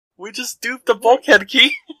We just duped the bulkhead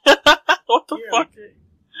key. What the fuck?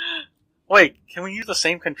 Wait, can we use the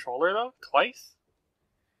same controller though? Twice?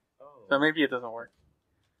 Oh. So maybe it doesn't work.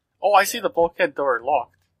 Oh, I see the bulkhead door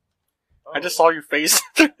locked. Oh. I just saw you face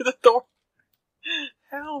through the door.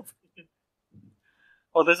 Help!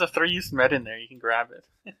 Oh, there's a 3-use med in there. You can grab it.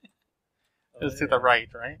 It's to the right,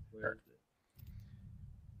 right? Where is it?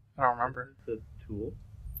 I don't remember. The tool?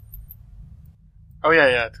 Oh,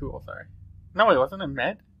 yeah, tool, sorry. No, wait, wasn't it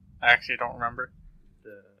med? I actually don't remember.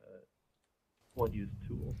 The one-use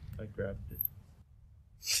tool. I grabbed it.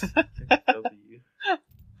 W.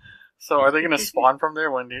 So, are they gonna spawn from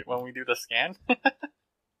there when we do the scan? I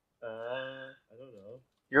don't know.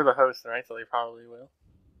 You're the host, right? So they probably will.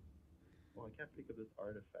 Well, I can't pick up this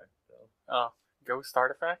artifact, though. Oh, ghost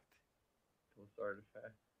artifact? Ghost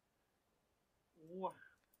artifact. What?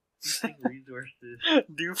 Resources.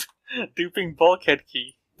 Duping bulkhead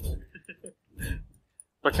key.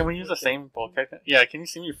 But can we use the same bulkhead? Yeah, can you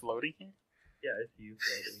see me floating here? Yeah, I see you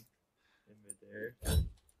floating in midair.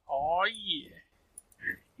 Oh yeah.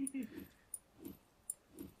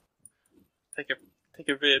 Take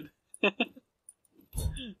a vid. I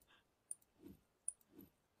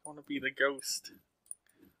want to be the ghost.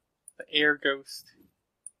 The air ghost.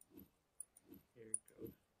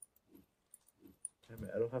 Damn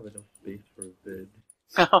it, I don't have enough space for a vid.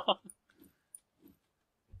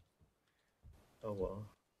 Oh well.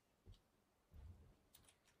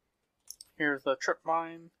 Here's the trip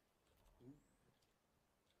mine.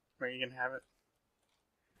 Where you can have it.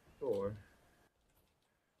 Sure.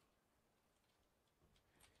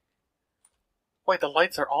 Wait, the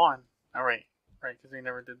lights are on. Oh, right, because we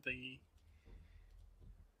never did the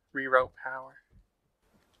reroute power.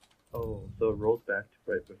 Oh, so it rolls back to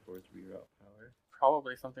right before its reroute power.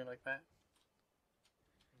 Probably something like that.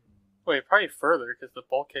 Wait, probably further, because the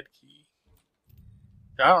bulkhead key...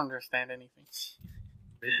 I don't understand anything.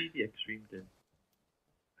 Maybe the extreme didn't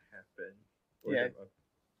happen. Yeah.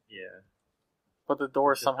 Yeah. But the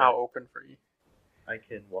door is somehow open for you. I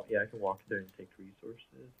can walk there and take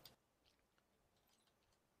resources.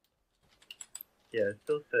 Yeah, it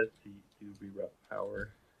still says to do reroute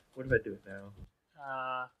power. What if I do it now?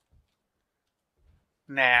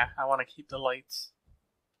 Nah, I want to keep the lights.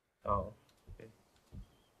 Oh, okay.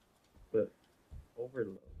 But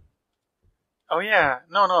overload. Oh yeah,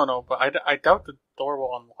 no, but I doubt the door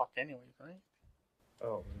will unlock anyways, right?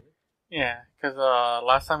 Oh, really? Yeah, because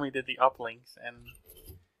last time we did the uplinks and...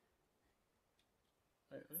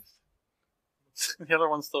 Wait, the other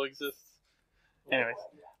one still exists. Anyways,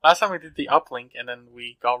 last time we did the uplink and then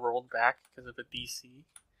we got rolled back because of a DC.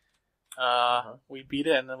 We beat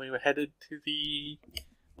it and then we headed to the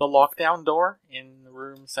lockdown door in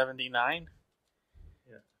room 79.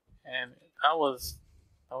 Yeah. And that was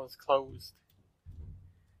closed.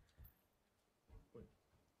 Wait,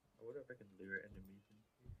 I wonder if I can lure enemies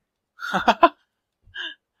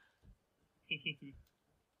in.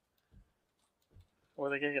 Will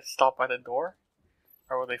they get stopped by the door?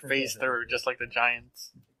 Or will they phase through just like the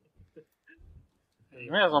giants?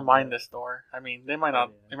 You may as well mind this door. I mean, they might not.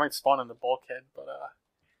 Yeah. They might spawn in the bulkhead, but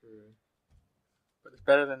True. But it's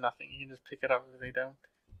better than nothing. You can just pick it up if they don't.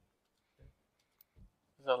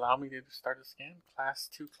 Does it allow me to start a scan? Class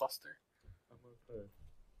 2 cluster. I'm gonna put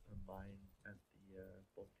a mine at the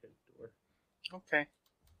bulkhead door. Okay.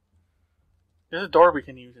 There's a door we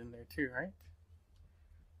can use in there too, right?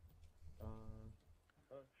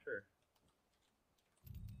 Oh, sure.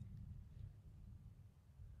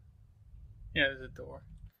 Yeah, there's a door.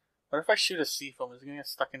 What if I shoot a sea foam? Is it gonna get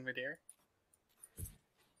stuck in midair?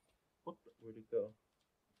 Where'd it go?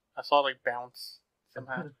 I saw it like bounce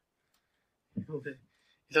somehow. It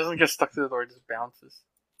doesn't get stuck to the door, it just bounces.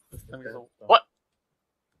 Let me just, what?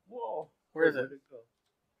 Whoa! Where is it? Where'd it go?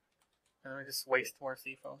 And let me just waste more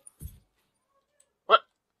sea foam. What?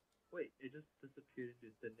 Wait, it just disappeared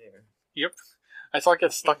into thin air. Yep. I saw it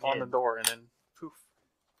get stuck on the door and then poof.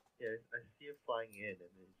 Yeah, I see it flying in and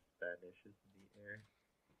then it vanishes in the air.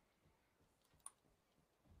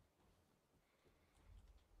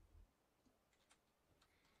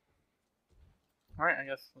 Alright, I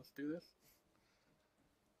guess let's do this.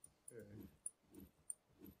 Sure.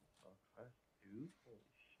 Oh, class 2? Holy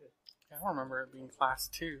shit. I don't remember it being class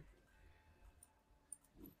 2.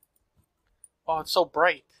 Oh, it's so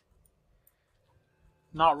bright.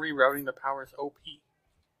 Not rerouting the power is OP.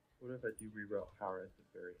 What if I do reroute power at the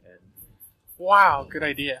very end? Wow, good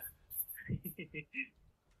idea.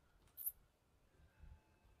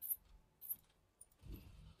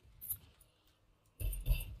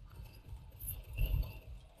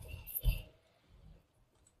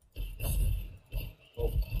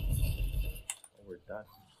 Oh, we're done.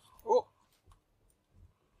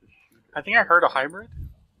 I think I heard a hybrid.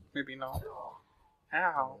 Maybe not.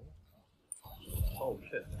 Ow. Oh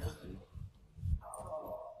shit.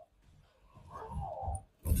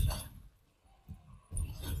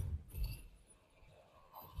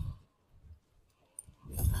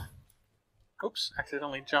 Oops,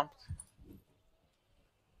 accidentally jumped.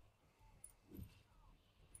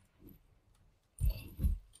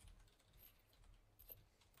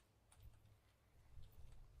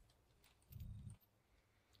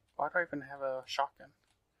 Why do I even have a shotgun?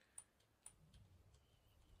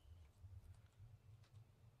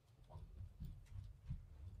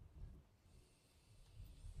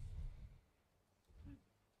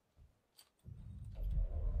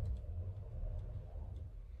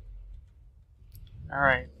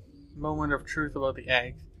 Alright, moment of truth about the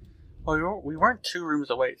eggs. Well, we weren't 2 rooms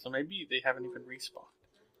away, so maybe they haven't even respawned.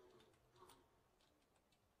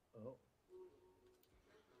 Oh.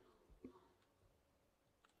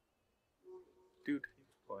 Dude,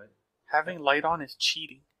 what? Having light on is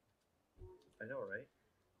cheating. I know, right?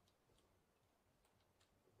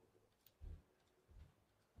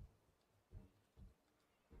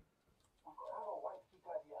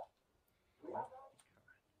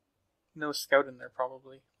 No scout in there,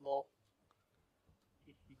 probably. Lol.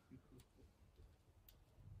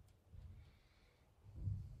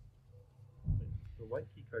 The white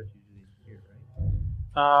key card's usually in here,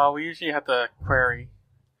 right? We usually have to query.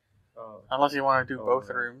 Oh. Unless you want to do both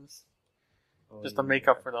right. rooms. Oh, Just to make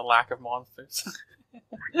up for the lack of monsters.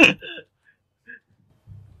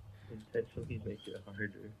 Intentionally make it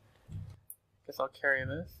harder. Guess I'll carry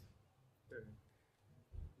this. Sure.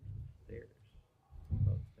 Stairs.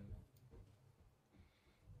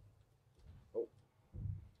 Oh.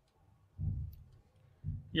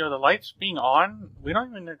 Yo, the lights being on, we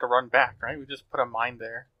don't even need to run back, right? We just put a mine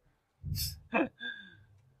there.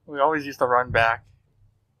 We always used to run back.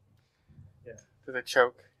 Yeah. To the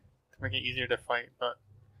choke. To make it easier to fight, but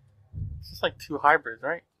it's just like 2 hybrids,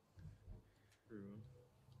 right? True.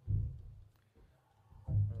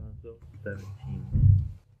 Zone 17.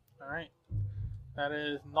 Alright. That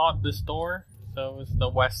is not this door, so it's the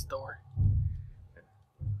west door. Okay.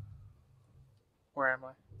 Where am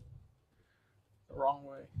I? The wrong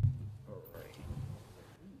way. Alright.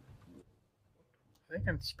 I think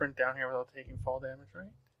I can sprint down here without taking fall damage,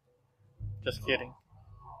 right? Just kidding.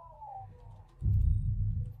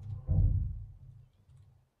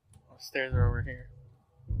 Oh, stairs are over here.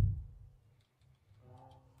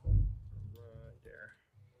 Right there.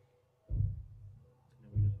 And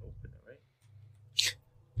then we just open it,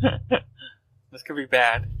 right? This could be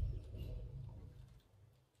bad.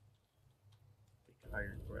 Big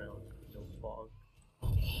higher ground, no fog.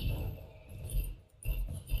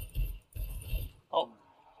 Oh.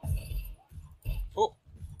 Oh.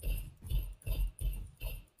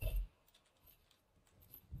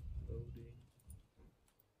 Loading.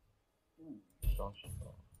 Ooh, gosh,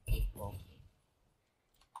 well.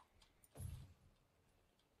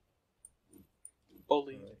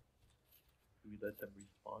 Bully. Right. Do we let them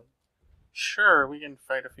respawn? Sure, we can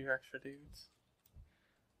fight a few extra dudes.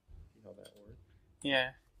 See how that works?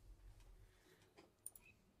 Yeah.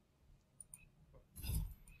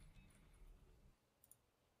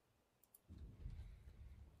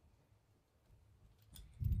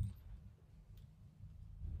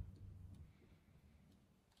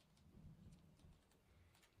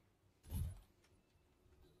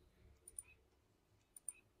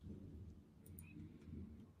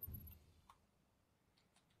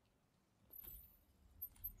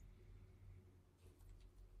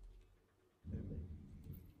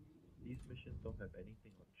 These missions don't have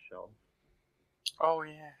anything on shelf. Oh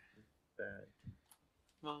yeah. It's bad.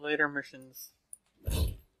 The later missions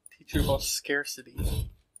teach you about scarcity.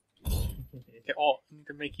 Okay, oh, you need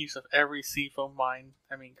to make use of every seafoam mine.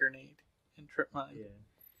 I mean grenade and trip mine. Yeah.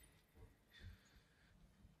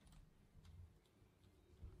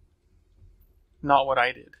 Not what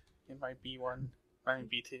I did in my B1. I mean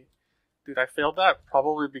B2. Dude, I failed that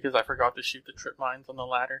probably because I forgot to shoot the trip mines on the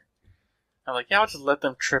ladder. I'm like, yeah, I'll just let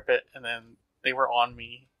them trip it, and then they were on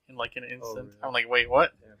me in like an instant. Oh, really? I'm like, wait,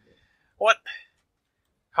 what? Damn it. What?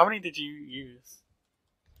 How many did you use?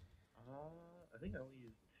 I think I only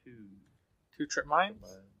used 2. 2 trip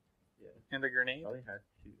mines? Yeah. And a grenade? I only had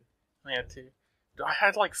 2. I had 2. I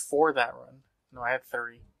had like 4 that run. No, I had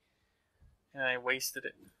 3. And I wasted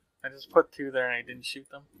it. I just put 2 there and I didn't shoot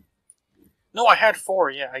them. No, I had 4,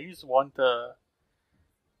 yeah. I used one to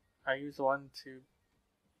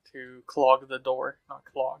clog the door. Not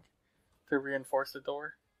clog. To reinforce the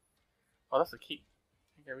door. Oh, that's the key.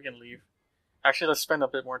 Okay, we can leave. Actually, let's spend a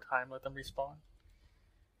bit more time. Let them respawn.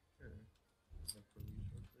 Sure. Look for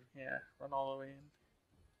resources. Yeah, run all the way in.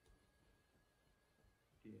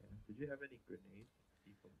 Yeah. Did you have any grenades?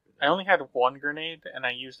 I only had one grenade, and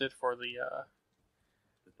I used it for the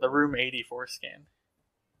room 84 scan.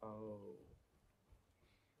 Oh.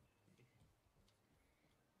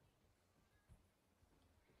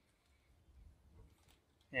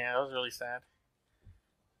 Yeah, that was really sad.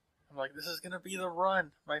 I'm like, this is gonna be the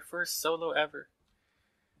run, my first solo ever.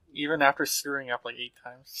 Even after screwing up like 8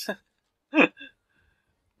 times.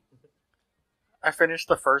 I finished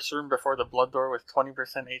the first room before the blood door with 20%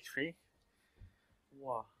 HP.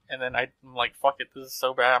 Wow. And then I'm like, fuck it, this is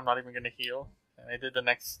so bad, I'm not even gonna heal. And I did the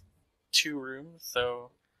next 2 rooms,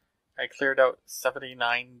 so I cleared out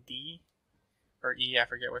 79D, or E, I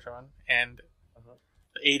forget which one, and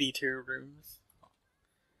the 82 rooms.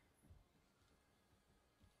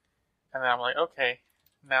 And then I'm like, okay,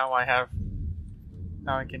 now I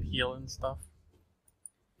can heal and stuff.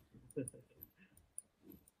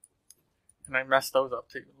 And I messed those up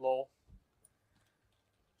too, lol.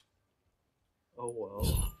 Oh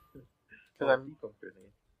well. Because I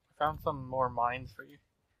found some more mines for you.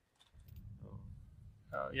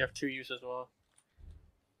 Oh. You have 2 use as well.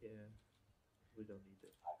 Yeah. We don't need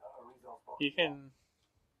it. You can...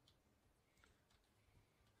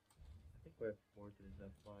 I think we have more than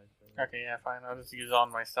enough mines. Okay, yeah, fine. I'll just use it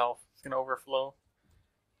on myself. It's gonna overflow.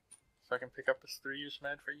 So I can pick up this 3-use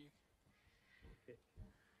med for you. Okay.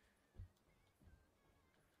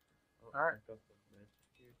 Alright. I got some meds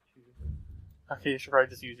here too. Okay, you should probably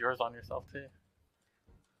just use yours on yourself too.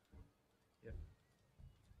 Yep.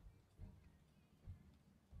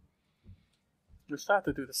 You still have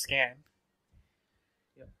to do the scan.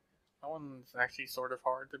 Yep. That one's actually sort of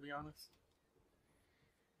hard, to be honest.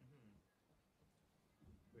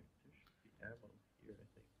 Wait, there should be ammo here, I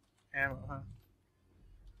think. Ammo, huh?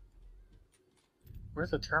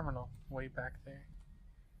 Where's the terminal? Way back there.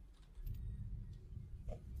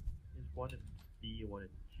 There's one in B, one in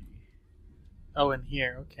G. Oh, in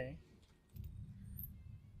here, okay.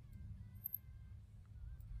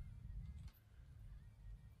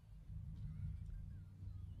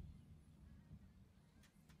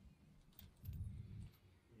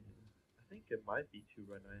 I think it might be 2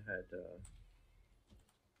 when I had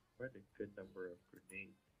quite a good number of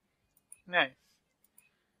grenades. Nice.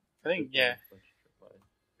 I think, yeah.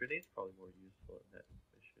 Grenades probably more useful in that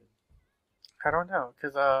mission. I don't know,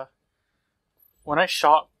 because when I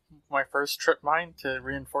shot my first trip mine to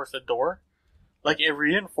reinforce the door, like it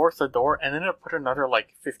reinforced the door and then it put another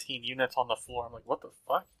like 15 units on the floor. I'm like, what the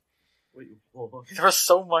fuck? Wait, what? There was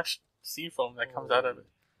so much seafoam that comes out of it.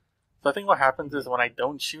 So I think what happens is when I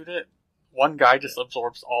don't shoot it, one guy just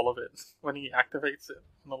absorbs all of it when he activates it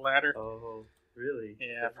on the ladder. Oh, really?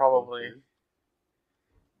 Yeah, probably.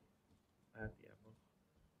 I have the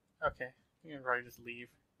ammo. Okay, you can probably just leave.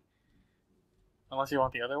 Unless you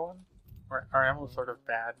want the other one. Our ammo's sort of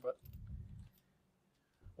bad, but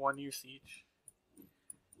 1 use each.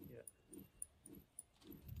 Yeah.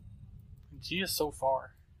 G is so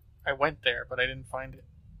far. I went there, but I didn't find it.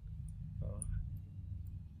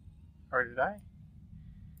 Or did I?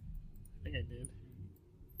 I think I did.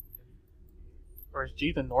 Or is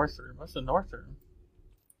G the north room? What's the north room?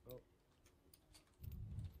 Oh.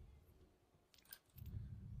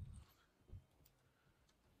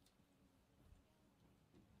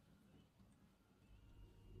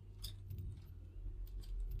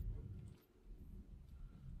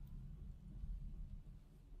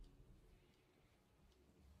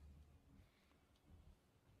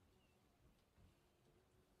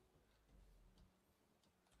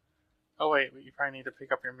 Oh wait, you probably need to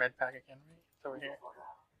pick up your med pack again, right? It's over here.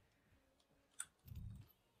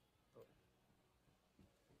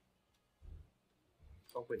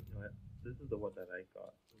 Oh wait, no, this is the one that I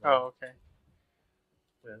got. Oh, okay.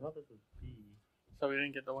 Wait, I thought this was B. So we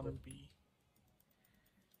didn't get the one in B.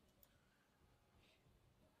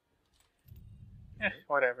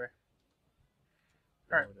 Whatever.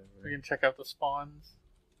 Alright, we can check out the spawns.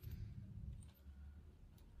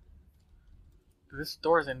 This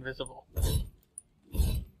door is invisible.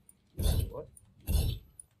 What?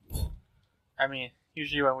 I mean,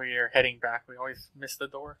 usually when we are heading back, we always miss the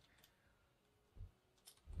door.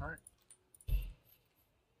 Alright.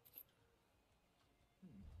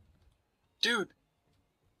 Dude!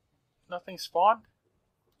 Nothing spawned?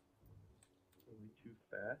 Are we too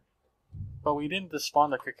fast? But we didn't despawn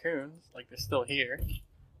the cocoons, like they're still here.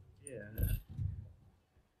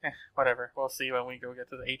 Yeah. Whatever. We'll see when we go get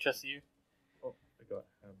to the HSU. Oh, I got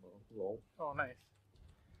ammo. Lol. Oh, nice.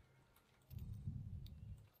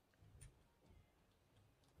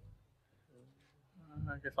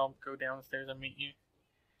 I guess I'll go downstairs and meet you.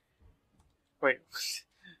 Wait.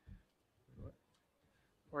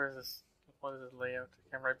 Where is this? What is this layout?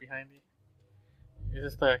 I'm right behind you. Is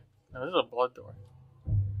this the... No, this is a blood door.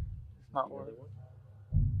 It's not one.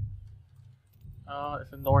 Oh,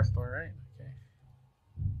 it's a north door, right? Okay.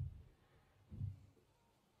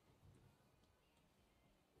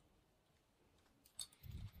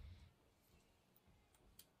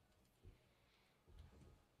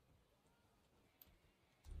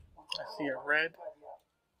 I see a red.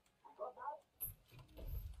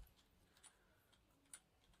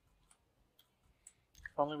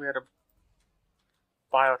 If only we had a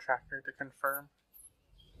bio tracker to confirm.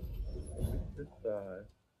 This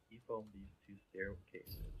defoam these two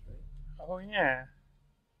staircases, right? Oh yeah.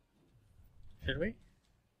 Should we?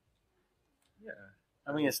 Yeah.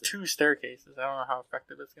 I mean, it's two staircases. I don't know how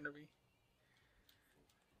effective it's going to be.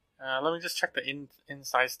 Let me just check the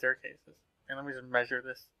inside staircases. And let me just measure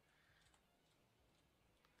this.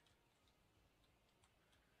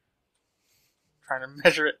 Trying to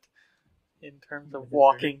measure it in terms of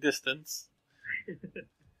walking distance.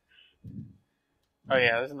 Oh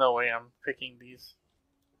yeah, there's no way I'm picking these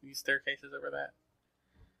staircases over that.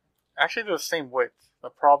 Actually, they're the same width. The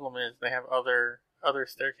problem is they have other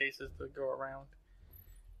staircases that go around,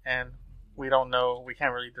 and we don't know. We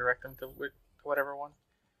can't really direct them to whatever one,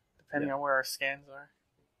 depending on where our scans are.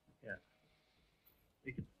 Yeah.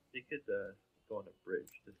 They could go on a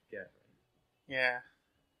bridge to scan, right? Yeah.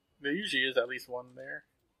 There usually is at least one there.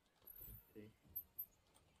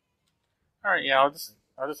 Alright, yeah, I'll just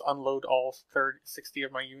unload all 60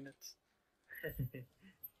 of my units.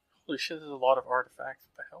 Holy shit, there's a lot of artifacts.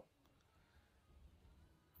 What the hell?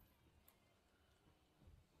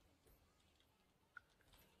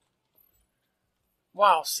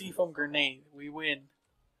 Wow, seafoam grenade. We win.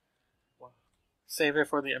 Wow. Save it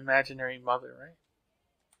for the imaginary mother, right?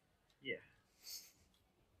 Yeah.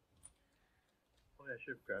 Oh, yeah, I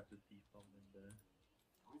should have grabbed the seafoam and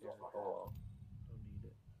oh well. Don't need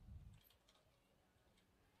it.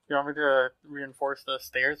 You want me to reinforce the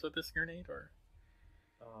stairs with this grenade, or?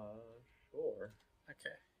 Sure.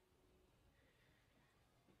 Okay.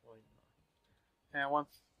 Why not?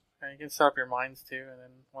 And you can set up your mines too, and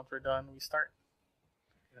then once we're done, we start.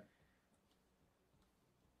 Yeah.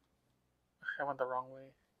 I went the wrong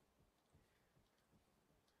way.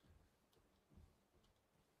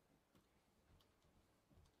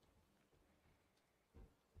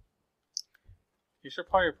 You should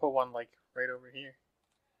probably put one like right over here.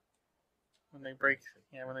 When they break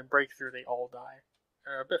through, they all die.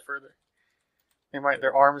 Or a bit further.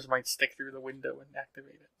 Their arms might stick through the window and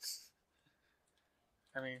activate it.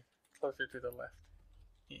 I mean, closer to the left.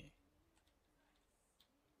 Yeah.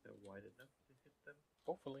 They're wide enough to hit them?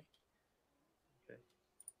 Hopefully. Okay.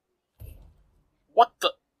 What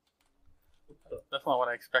the? That's not what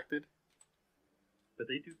I expected. But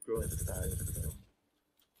they do grow in size, so.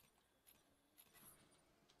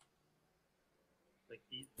 Like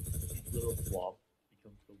these little blobs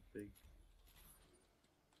become so big.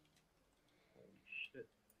 Holy shit.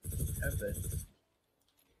 Heaven.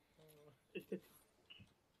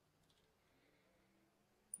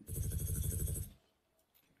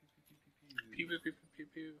 Pew pew pew pew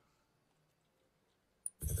pew.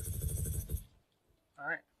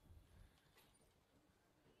 Alright.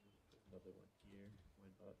 Another one here. Why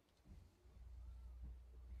not?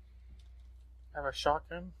 I have a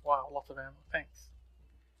shotgun. Wow, lots of ammo. Thanks.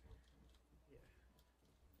 Yeah.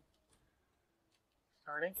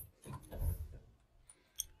 Starting.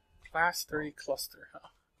 Class 3 cluster, huh?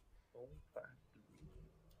 Only Class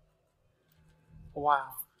 3.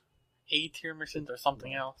 Wow. A-tier missions or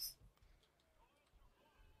something else.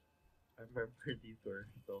 I remember these were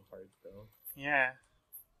so hard though. Yeah.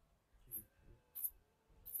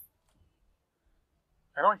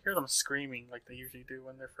 I don't hear them screaming like they usually do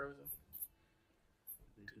when they're frozen.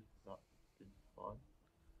 They just didn't spawn?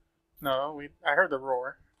 No, I heard the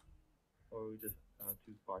roar. Or we just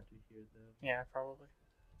too far to hear them? Yeah, probably.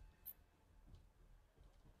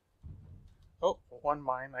 Oh, one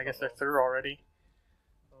mine. I guess they're through already.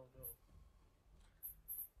 Oh no.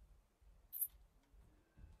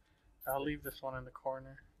 I'll leave this one in the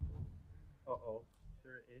corner. Uh-oh.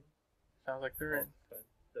 They're in? Sounds like they're in.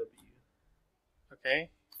 W. Okay.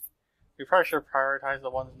 We probably should prioritize the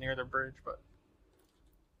ones near the bridge, but...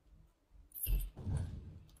 Okay,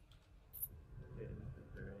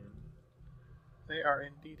 they're in. They are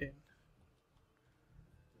indeed in.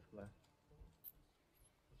 Just left.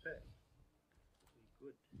 Okay.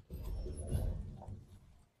 Good.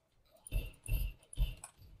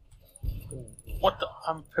 What the?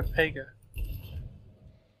 I'm Pepega.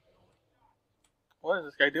 What is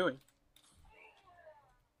this guy doing?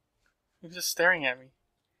 He's just staring at me.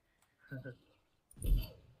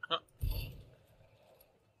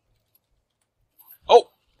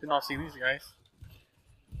 Did not see these guys.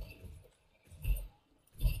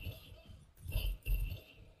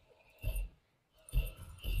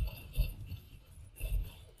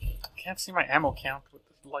 Can't see my ammo count with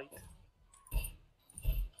this light.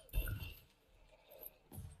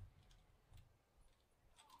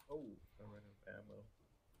 Oh, I ran out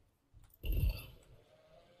of ammo.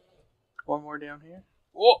 One more down here.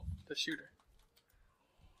 Whoa! The shooter.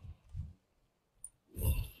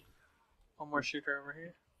 One more shooter over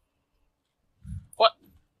here. What?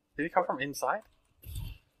 Did he come from inside?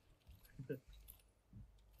 Fill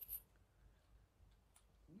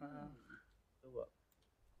up.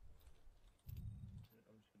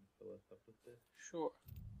 I'm just gonna fill us up with this. Sure.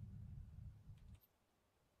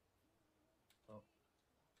 Oh.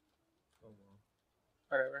 Oh well.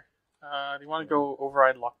 Whatever. Do you want to go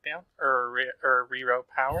override lockdown or reroute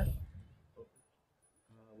power?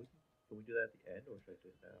 Can we do that at the end, or should I do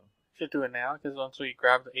it now? Should do it now, because once we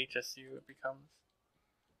grab the HSU, it becomes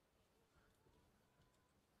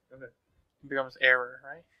error,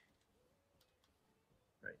 right?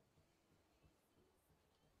 Right.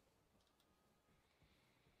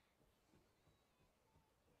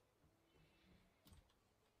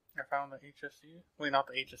 I found the HSU. Wait, not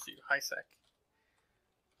the HSU. HiSec.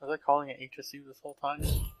 Was I calling it HSU this whole time?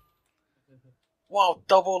 Wow,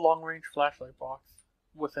 double long range flashlight box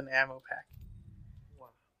with an ammo pack.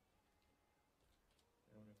 Wow.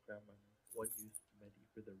 I want to grab my one use medi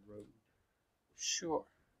for the road. Sure.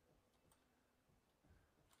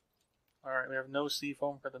 Alright, we have no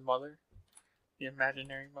seafoam for the mother. The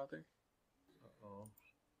imaginary mother. Uh-oh.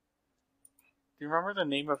 Do you remember the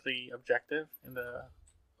name of the objective in the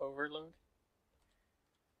overload?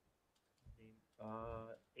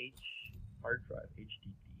 Hard drive,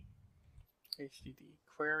 HDD. HDD.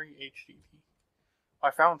 Query HDD. I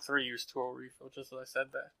found 3 use tool refill just as I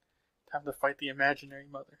said that. Time to fight the imaginary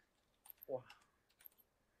mother. Wow.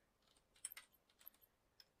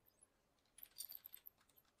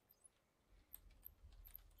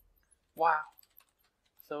 Wow.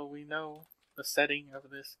 So we know the setting of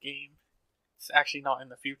this game. It's actually not in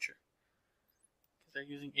the future. Because they're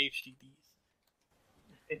using HDDs.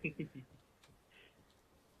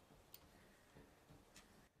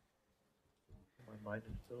 My mine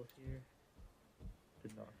is still here.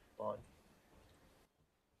 Did not spawn.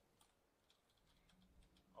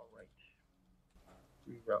 Alright.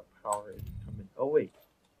 Reroute power is coming. Oh wait.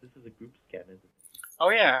 This is a group scan, isn't it? Oh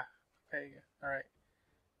yeah. Okay, alright.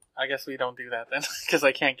 I guess we don't do that then, because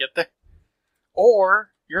I can't get there.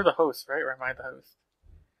 Or, you're the host, right? Or am I the host?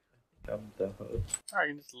 I'm the host. Alright,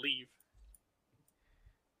 you can just leave.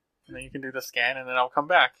 And then you can do the scan, and then I'll come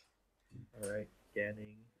back. Alright,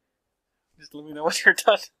 scanning. Just let me know when you're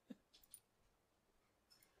done.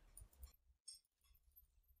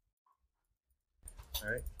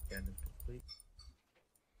 Alright, scan is complete.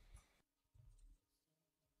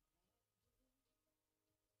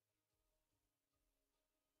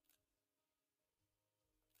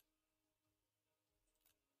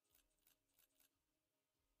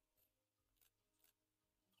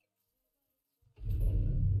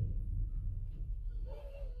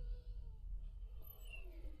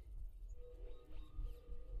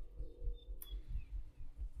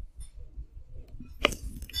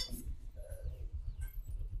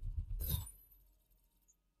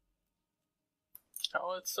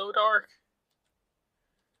 Oh, it's so dark.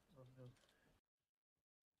 Oh no.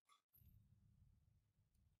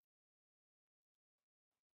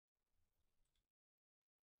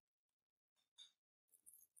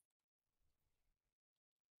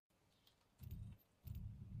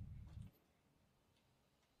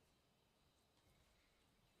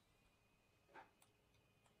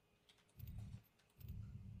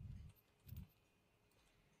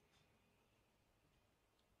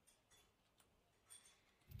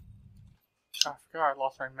 Oh, I forgot I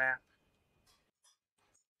lost my map.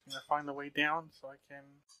 I'm gonna find the way down so I can...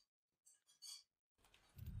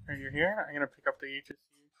 Are you here? I'm gonna pick up the HSU.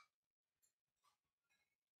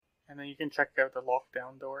 And then you can check out the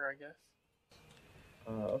lockdown door, I guess.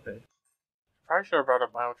 Okay. Probably should have brought a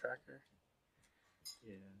bio tracker.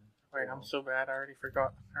 Yeah. Wait, I'm so bad, I already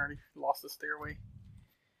forgot. I already lost the stairway.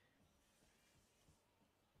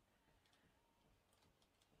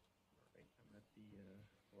 Alright, I'm at the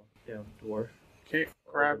lockdown door. Okay,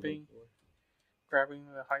 grabbing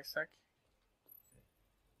the HiSec.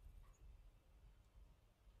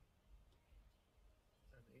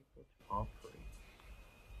 Unable to operate.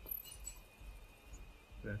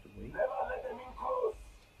 Do I have to wait?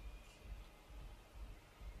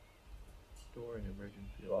 Door and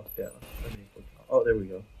emergency lockdown. Unable to. Oh, there we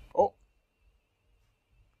go. Oh!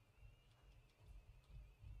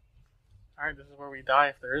 Alright, this is where we die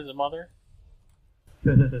if there is a mother.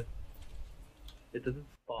 It doesn't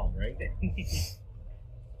spawn, right?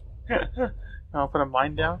 I'll put a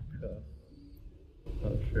mine down.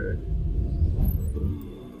 Oh, sure.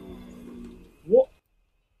 What?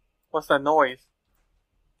 What's that noise?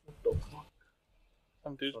 What the fuck?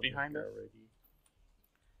 Some dude's behind us. Already.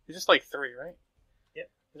 It's just like 3, right? Yeah.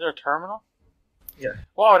 Is there a terminal? Yeah.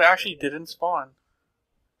 Wow, it actually didn't spawn.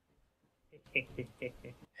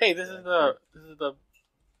 Hey, this is the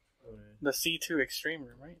C2 extreme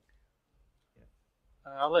room, right?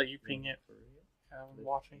 Yeah. I'll let you ping it. I'm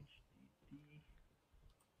watching.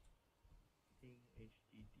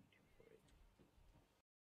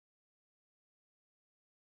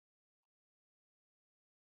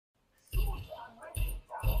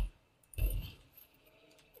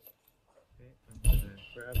 Okay, I'm gonna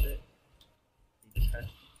grab it.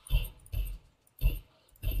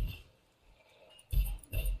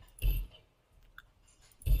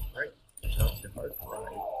 Right, that's the hard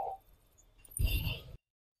drive.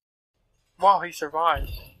 Wow, he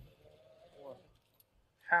survived.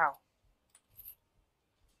 How?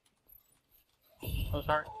 Oh,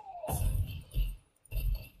 sorry.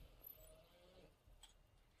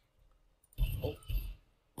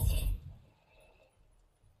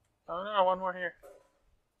 Oh no, one more here.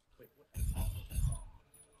 Wait, what?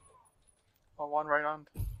 Oh, one right on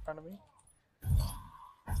in front of me.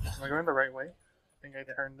 Am I going the right way? I think I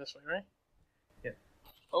turned this way, right? Yeah.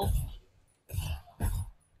 Oh.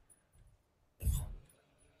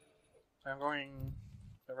 I'm going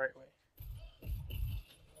the right way.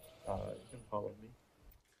 You can follow me.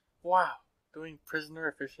 Wow, doing prisoner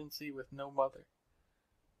efficiency with no mother.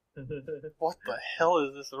 What the hell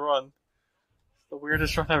is this run? It's the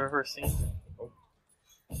weirdest run I've ever seen. Oh.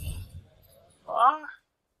 Ah!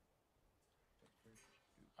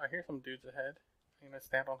 I hear some dudes ahead. I'm gonna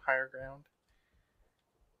stand on higher ground.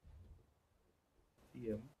 See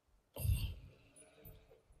him.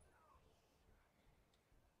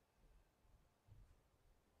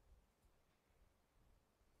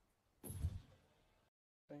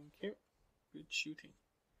 Thank you. Good shooting.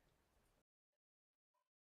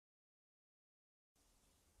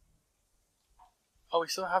 Oh, we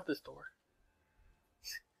still have this door.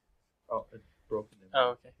 Oh, it's broken.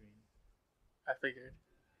 Oh, okay. I figured.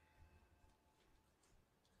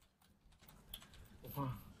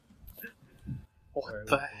 What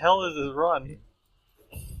the hell is this run?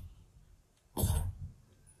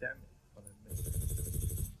 Damn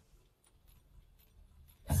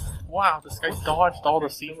it. Wow, this guy dodged all the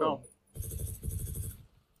sea foam.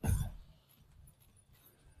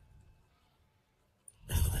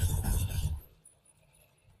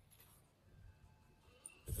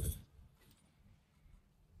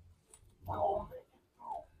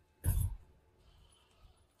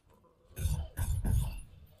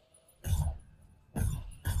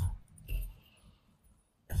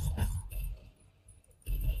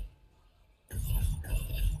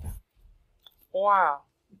 Wow.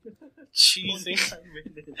 Cheesy.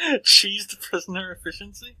 Cheesed prisoner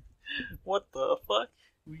efficiency? What the fuck?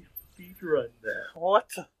 We speedrun that. What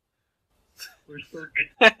the? We're so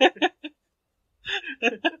good.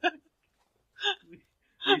 we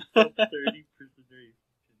sub 30 prisoner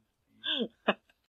efficiency.